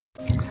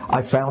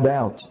I found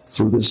out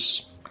through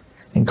this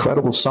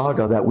incredible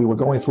saga that we were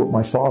going through with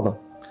my father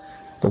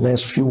the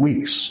last few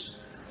weeks.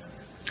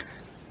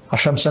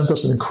 Hashem sent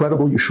us an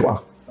incredible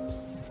Yeshua.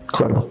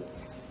 Incredible.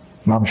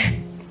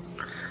 Mamish.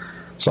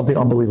 Something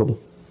unbelievable.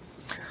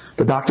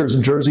 The doctors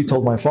in Jersey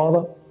told my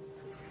father,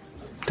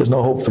 there's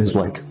no hope for his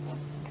leg.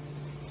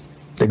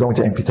 They're going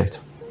to amputate.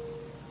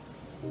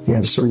 He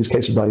had a serious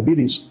case of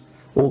diabetes.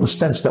 All the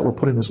stents that were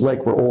put in his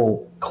leg were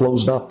all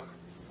closed up,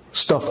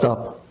 stuffed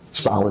up,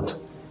 solid,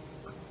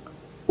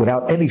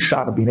 without any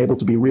shot of being able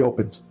to be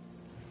reopened.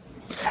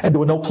 And there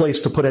were no place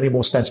to put any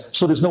more stents,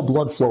 so there's no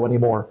blood flow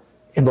anymore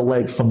in the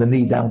leg from the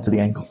knee down to the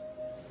ankle.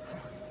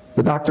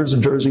 The doctors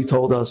in Jersey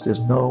told us there's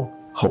no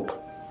hope.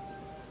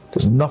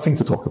 There's nothing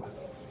to talk about.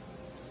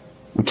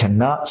 We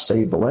cannot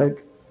save the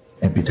leg.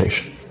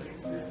 Amputation.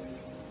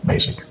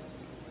 Amazing.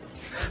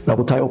 Now,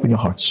 Rabotai, open your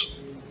hearts.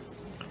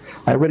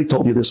 I already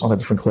told you this on a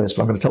different class,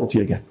 but I'm going to tell it to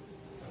you again.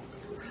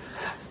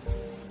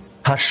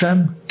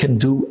 Hashem can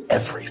do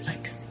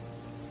everything.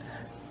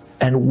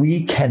 And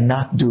we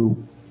cannot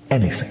do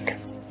anything.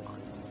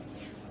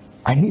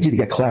 I need you to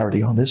get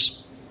clarity on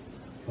this.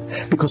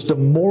 Because the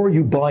more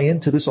you buy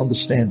into this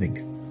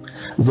understanding,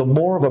 the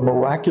more of a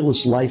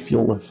miraculous life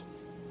you'll live.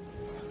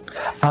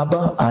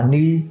 Abba,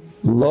 ani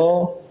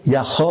lo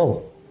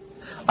yachol.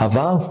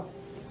 Aval,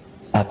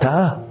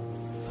 ata,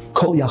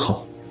 kol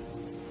yachol.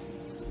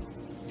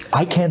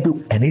 I can't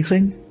do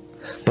anything,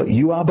 but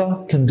you,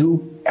 Abba, can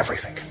do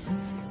everything.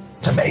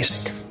 It's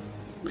amazing.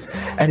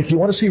 And if you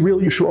want to see real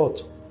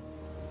Yeshuot,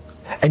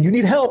 and you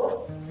need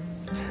help,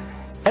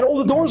 and all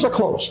the doors are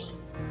closed,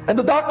 and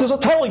the doctors are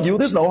telling you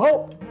there's no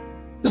hope.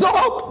 There's no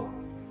hope.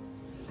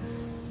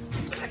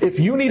 If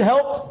you need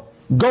help,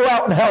 go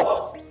out and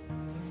help.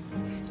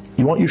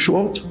 You want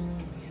Yeshuot?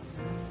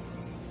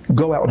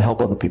 Go out and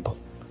help other people.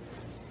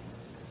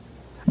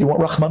 You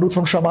want Rachmanut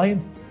from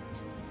Shamayim?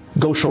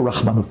 Go show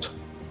Rachmanut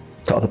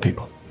to other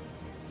people.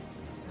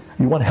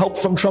 You want help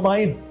from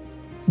Shamayim?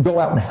 Go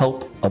out and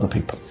help other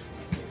people.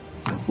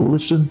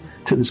 Listen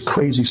to this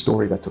crazy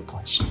story that took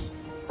place.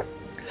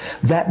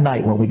 That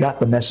night when we got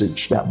the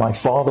message that my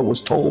father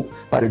was told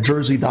by the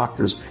Jersey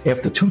doctors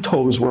after 2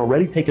 toes were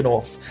already taken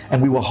off,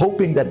 and we were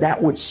hoping that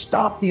that would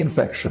stop the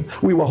infection.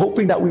 We were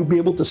hoping that we would be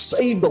able to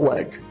save the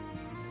leg.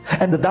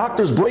 And the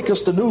doctors break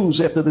us the news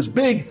after this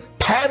big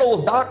panel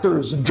of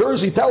doctors in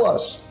Jersey tell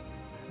us.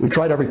 We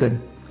tried everything.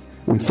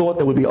 We thought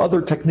there would be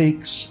other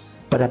techniques,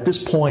 but at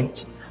this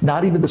point,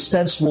 not even the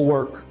stents will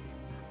work.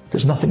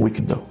 There's nothing we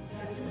can do.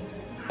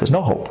 There's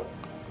no hope.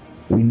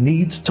 We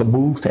need to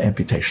move to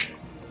amputation.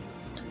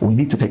 We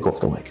need to take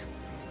off the leg.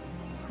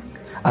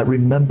 I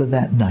remember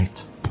that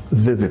night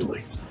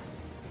vividly.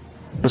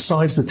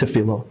 Besides the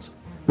tefillot,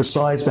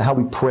 besides how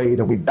we prayed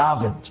and we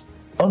davened,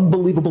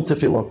 unbelievable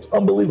tefillot,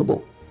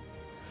 unbelievable.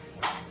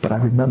 But I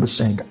remember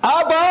saying,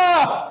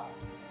 Abba!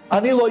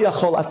 Ani lo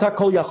yachol, ata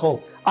kol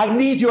yachol. I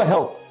need your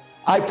help.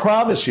 I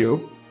promise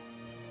you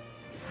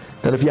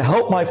that if you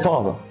help my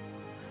father,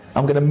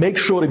 I'm going to make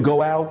sure to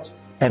go out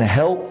and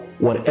help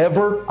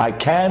whatever I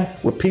can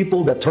with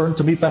people that turn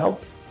to me for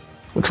help.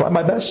 I'll try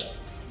my best.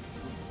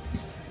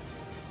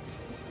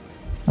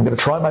 I'm going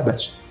to try my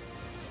best.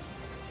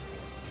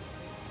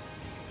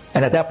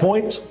 And at that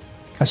point,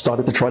 I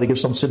started to try to give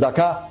some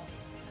tzedakah.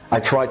 I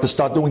tried to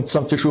start doing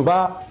some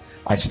teshuvah.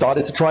 I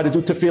started to try to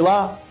do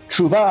tefillah,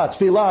 teshuvah,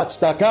 tefillah,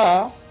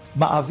 tzedakah,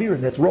 ma'avir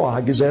net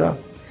ro'ah hagezerah.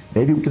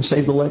 Maybe we can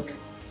save the leg.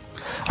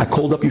 I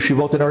called up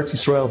yeshivot in Eretz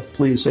Yisrael.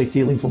 Please say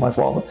Tehillim for my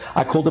father.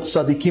 I called up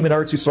tzaddikim in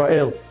Eretz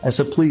Yisrael. I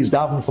said, please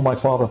daven for my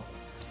father.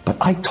 But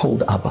I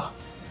told Abba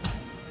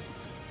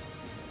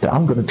that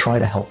I'm going to try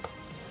to help.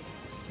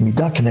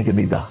 Midah keneged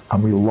midah.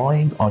 I'm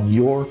relying on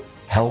your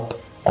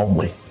help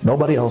only.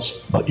 Nobody else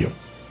but you.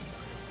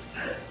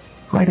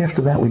 Right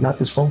after that, we got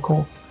this phone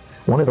call.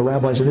 One of the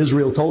rabbis in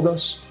Israel told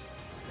us,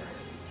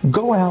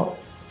 go out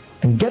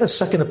and get a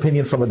second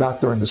opinion from a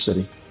doctor in the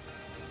city.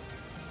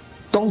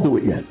 Don't do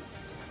it yet.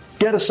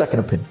 Get a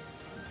second opinion.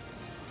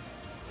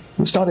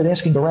 We started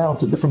asking around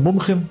to different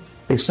mumchim.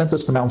 They sent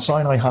us to Mount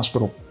Sinai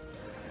Hospital,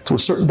 to a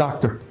certain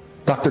doctor,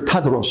 Dr.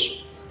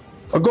 Tadros,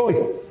 a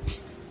goy.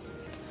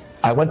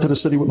 I went to the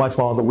city with my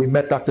father. We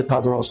met Dr.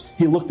 Tadros.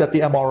 He looked at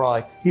the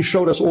MRI. He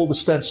showed us all the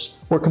stents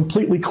were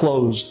completely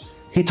closed.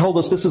 He told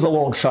us this is a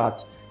long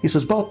shot. He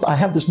says, but I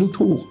have this new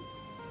tool.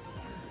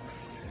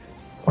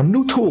 A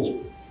new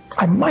tool.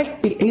 I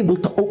might be able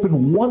to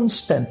open one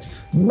stent.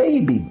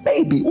 Maybe,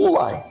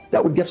 ulai,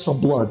 that would get some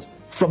blood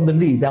from the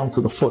knee down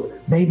to the foot.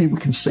 Maybe we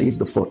can save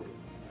the foot.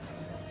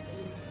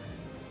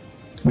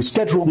 We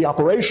scheduled the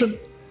operation.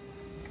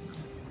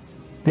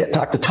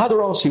 Dr.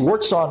 Tadros, he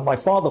works on my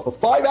father for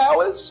 5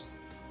 hours.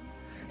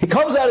 He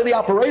comes out of the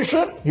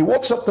operation. He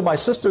walks up to my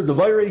sister,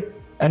 Devairi,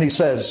 and he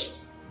says,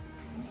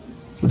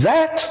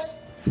 that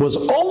was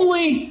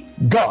only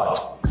God.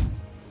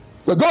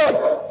 The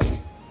God.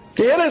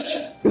 Can you hear this?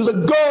 It was a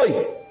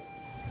goy.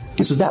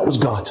 He says, that was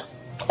God.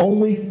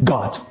 Only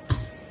God.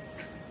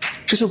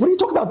 She said, what are you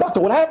talking about, doctor?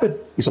 What happened?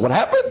 He said, what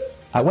happened?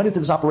 I went into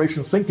this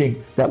operation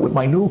thinking that with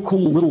my new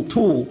cool little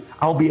tool,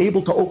 I'll be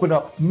able to open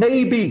up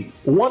maybe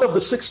one of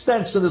the 6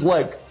 stents in his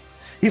leg.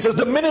 He says,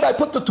 the minute I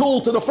put the tool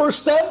to the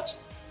first stent,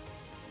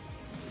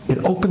 it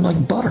opened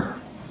like butter.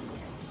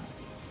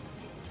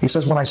 He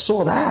says, when I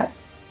saw that,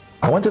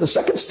 I went to the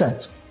second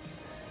stent.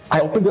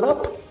 I opened it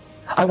up.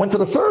 I went to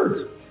the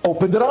third,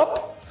 opened it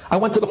up. I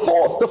went to the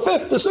fourth, the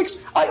fifth, the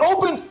sixth. I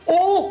opened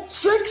all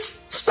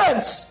 6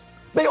 stents.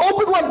 They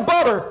opened like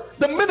butter.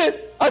 The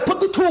minute I put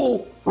the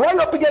tool right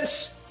up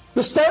against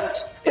the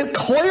stent, it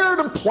cleared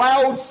and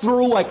plowed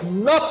through like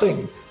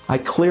nothing. I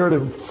cleared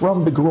him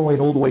from the groin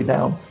all the way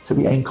down to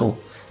the ankle.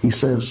 He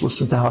says,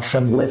 listen to how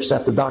Hashem laughs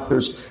at the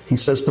doctors. He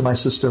says to my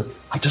sister,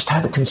 I just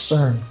had a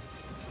concern.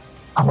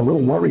 I'm a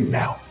little worried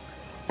now.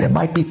 There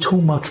might be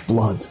too much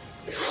blood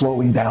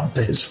flowing down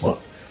to his foot.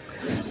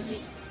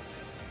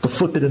 The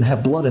foot didn't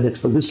have blood in it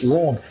for this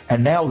long,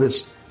 and now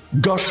this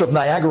gush of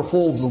Niagara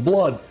Falls of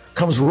blood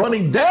comes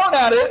running down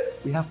at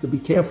it. We have to be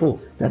careful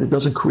that it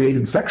doesn't create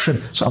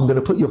infection. So I'm going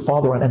to put your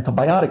father on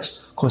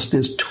antibiotics because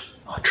there's too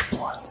much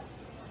blood.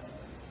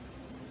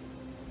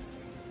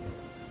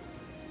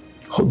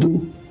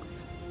 Hodu.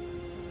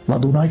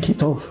 Ladunai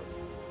kitov.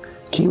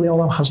 Ki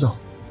leolam hazno.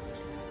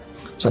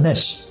 It's a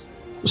nes.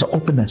 It's an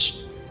openness.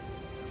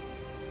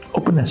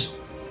 Openness.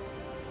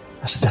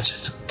 I said,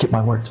 that's it. Keep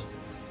my word.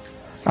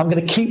 I'm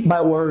going to keep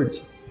my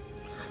words.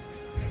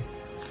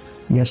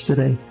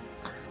 Yesterday,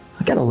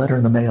 I got a letter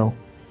in the mail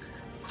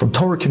from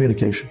Torah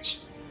Communications.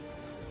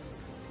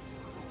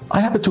 I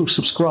happened to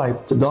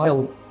subscribe to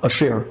Dial a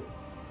Share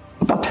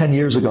about 10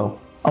 years ago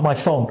on my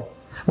phone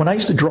when I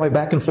used to drive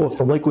back and forth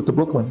from Lakewood to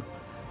Brooklyn.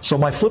 So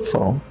my flip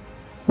phone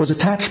was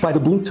attached by the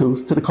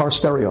Bluetooth to the car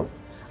stereo.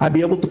 I'd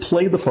be able to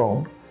play the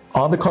phone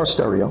on the car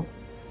stereo,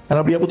 and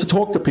I'd be able to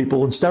talk to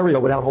people in stereo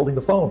without holding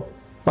the phone,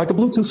 like a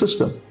Bluetooth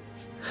system.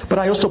 But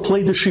I also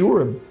played the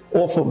shiurim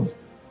off of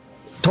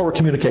Torah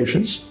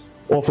Communications,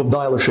 off of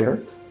Dial a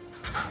Share.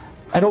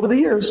 And over the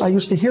years, I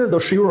used to hear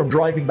those shiurim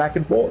driving back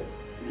and forth.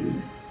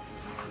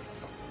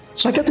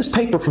 So I get this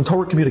paper from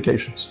Torah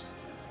Communications.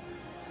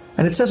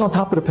 And it says on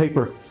top of the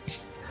paper,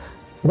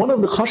 one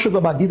of the Chashuv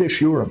Magidei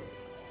shiurim.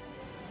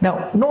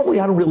 Now, normally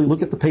I don't really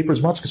look at the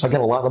papers much because I get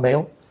a lot of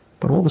mail.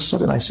 But all of a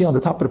sudden I see on the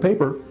top of the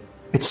paper,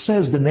 it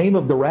says the name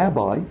of the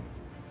rabbi. And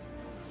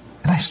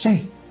I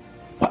say,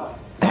 what,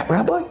 that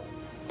rabbi?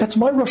 That's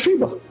my Rosh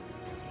Yeshiva,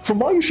 from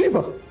my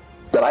yeshiva,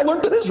 that I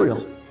learned in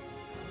Israel.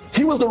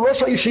 He was the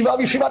Rosh Yeshiva of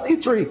Yeshivat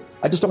Itri.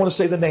 I just don't want to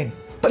say the name.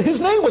 But his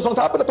name was on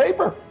top of the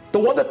paper, the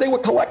one that they were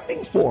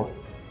collecting for.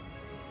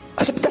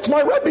 I said, but that's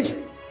my Rebbe.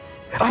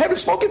 I haven't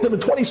spoken to him in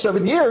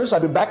 27 years.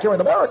 I've been back here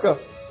in America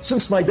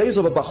since my days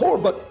of a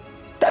Bahor, but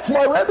that's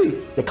my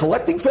Rebbe. They're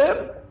collecting for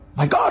him.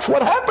 My gosh,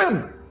 what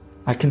happened?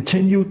 I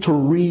continue to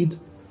read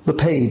the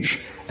page,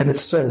 and it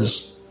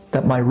says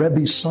that my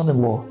Rebbe's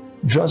son-in-law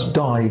just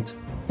died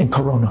in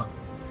Corona.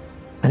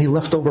 And he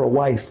left over a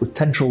wife with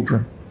 10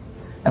 children.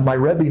 And my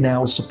Rebbe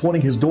now is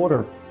supporting his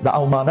daughter, the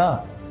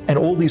Almana, and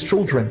all these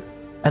children.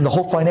 And the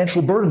whole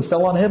financial burden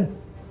fell on him.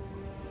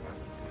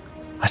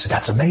 I said,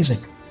 that's amazing.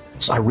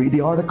 So I read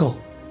the article.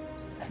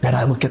 And then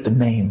I look at the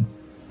name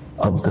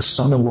of the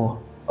son-in-law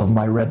of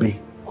my Rebbe,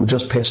 who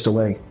just passed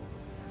away,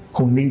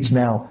 who needs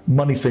now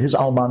money for his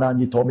Almana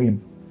and Yitomim.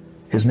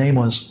 His name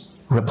was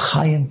Reb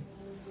Chaim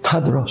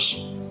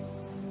Tadros.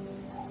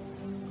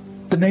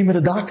 The name of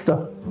the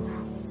doctor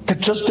that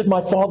just did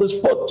my father's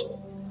foot.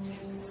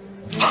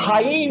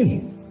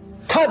 Chaim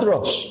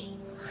Tadros.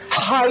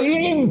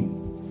 Chaim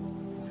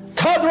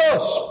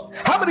Tadros.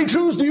 How many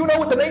Jews do you know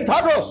with the name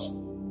Tadros?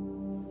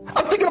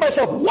 I'm thinking to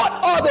myself, what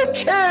are the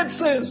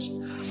chances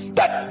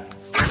that,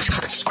 this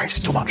is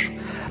crazy, too much.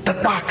 The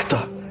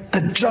doctor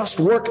that just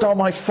worked on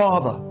my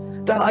father,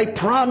 that I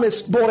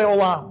promised Borei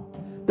Olam,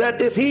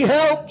 that if he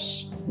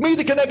helps,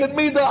 Mida Keneged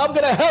Mida, I'm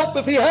going to help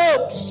if he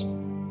helps.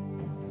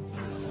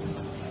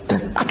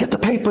 Then I get the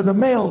paper in the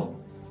mail.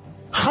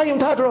 Chaim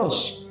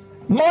Tadros,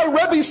 my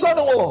Rebbe's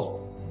son-in-law.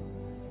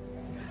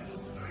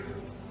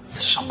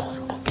 This is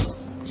unbelievable.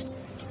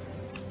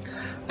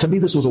 To me,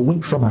 this was a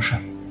wink from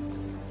Hashem.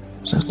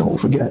 He says, don't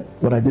forget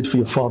what I did for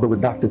your father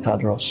with Dr.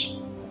 Tadros.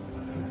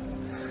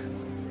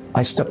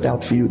 I stepped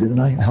out for you, didn't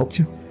I? I helped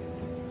you.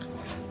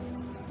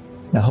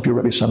 Now help your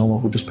Rebbe's son-in-law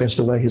who just passed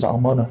away, his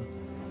Almana,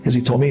 his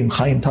Yitomim,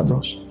 Chaim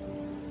Tadros.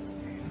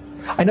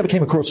 I never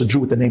came across a Jew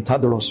with the name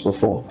Tadros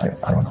before.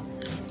 I don't know.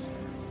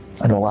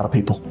 I know a lot of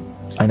people.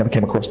 I never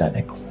came across that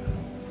name before.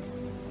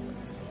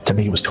 To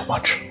me, it was too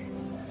much.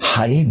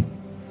 Chaim,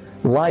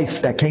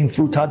 life that came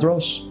through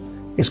Tadros,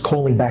 is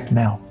calling back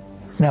now.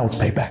 Now it's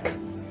payback.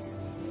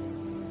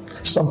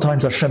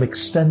 Sometimes Hashem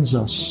extends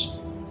us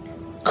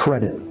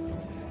credit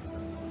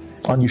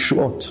on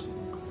Yeshuot,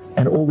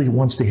 and all He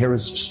wants to hear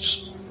is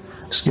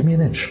just give me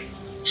an inch.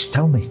 Just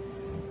tell me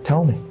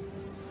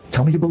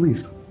you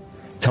believe.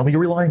 Tell me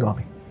you're relying on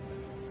me.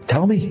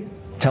 Tell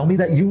me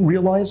that you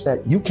realize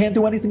that you can't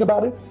do anything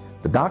about it.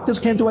 The doctors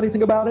can't do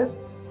anything about it.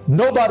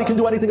 Nobody can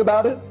do anything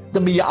about it.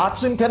 The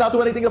miyatzim cannot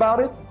do anything about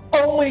it.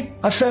 Only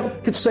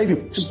Hashem can save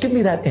you. Just give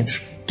me that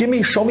inch.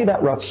 Show me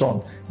that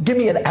ratzon. Give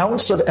me an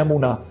ounce of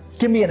emunah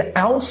Give me an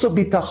ounce of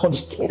bitachon.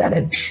 Just give me that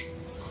inch.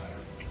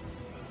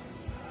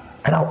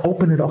 And I'll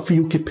open it up for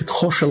you.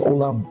 Kipitcho shel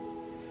olam.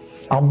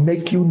 I'll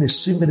make you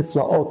nisim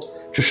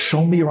v'niflaot. Just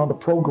show me around the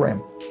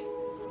program.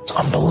 It's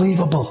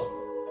unbelievable.